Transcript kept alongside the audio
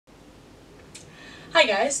Hi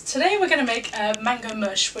guys, today we're going to make a mango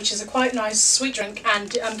mush, which is a quite nice sweet drink,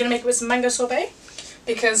 and I'm going to make it with some mango sorbet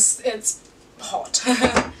because it's hot.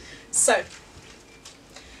 So,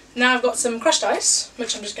 now I've got some crushed ice,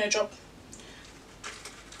 which I'm just going to drop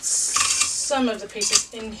some of the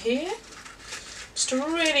pieces in here, just to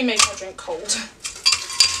really make our drink cold.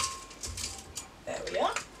 There we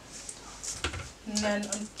are. And then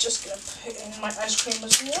I'm just going to put in my ice cream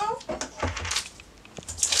as well.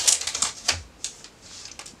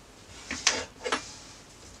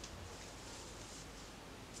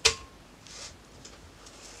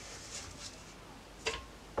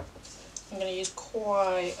 I'm going to use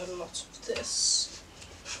quite a lot of this.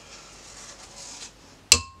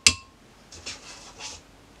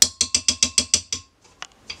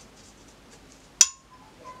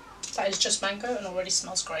 That is just mango and already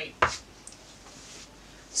smells great.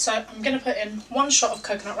 So I'm going to put in 1 shot of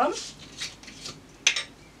coconut rum,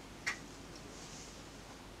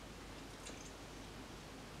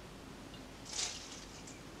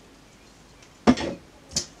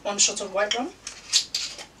 1 shot of white rum,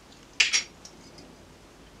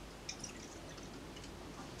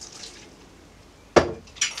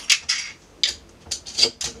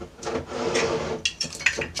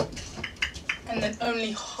 and then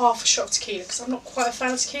only half a shot of tequila, because I'm not quite a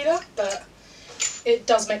fan of tequila, but it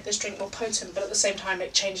does make this drink more potent, but at the same time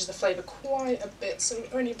it changes the flavour quite a bit, so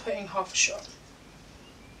we're only putting half a shot.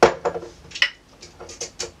 And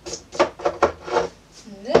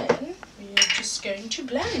then we're just going to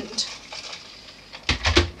blend.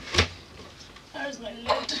 There's my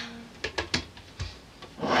lid.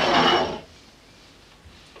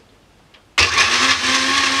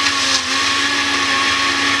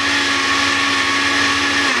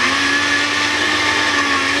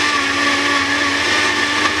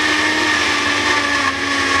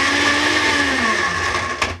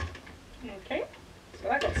 Okay, so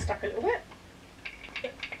that got stuck a little bit.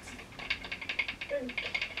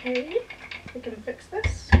 Okay, we can fix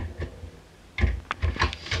this.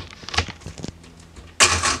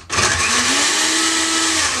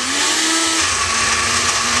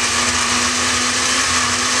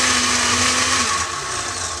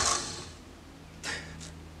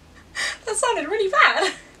 That sounded really bad. I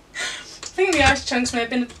think the ice chunks may have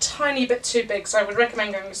been a tiny bit too big, so I would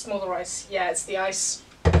recommend going with smaller ice. Yeah, it's the ice.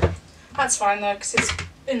 That's fine though, because it's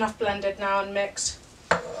enough blended now and mixed.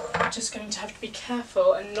 I'm just going to have to be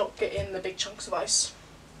careful and not get in the big chunks of ice.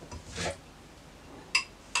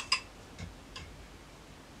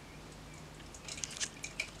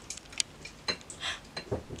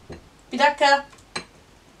 Bidaka!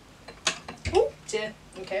 Oh dear.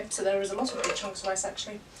 Okay, so there is a lot of big chunks of ice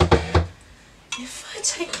actually. If I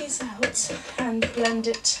take these out and blend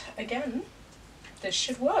it again, this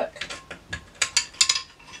should work.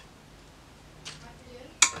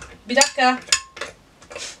 Bidaka!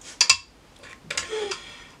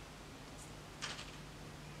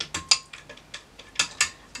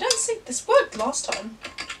 I don't think this worked last time.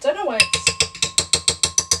 Don't know why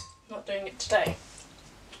it's not doing it today.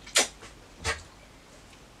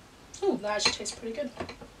 Ooh, that actually tastes pretty good.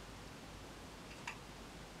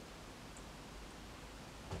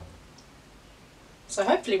 So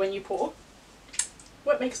hopefully when you pour, it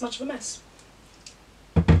won't make as much of a mess.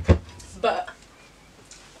 But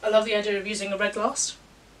I love the idea of using a red glass,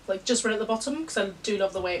 like just right at the bottom, because I do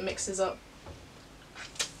love the way it mixes up.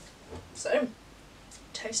 So,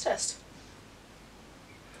 taste test.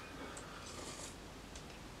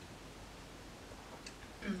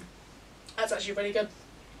 That's actually really good.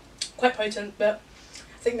 Quite potent, but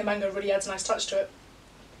I think the mango really adds a nice touch to it.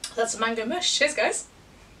 That's a mango mush. Cheers guys!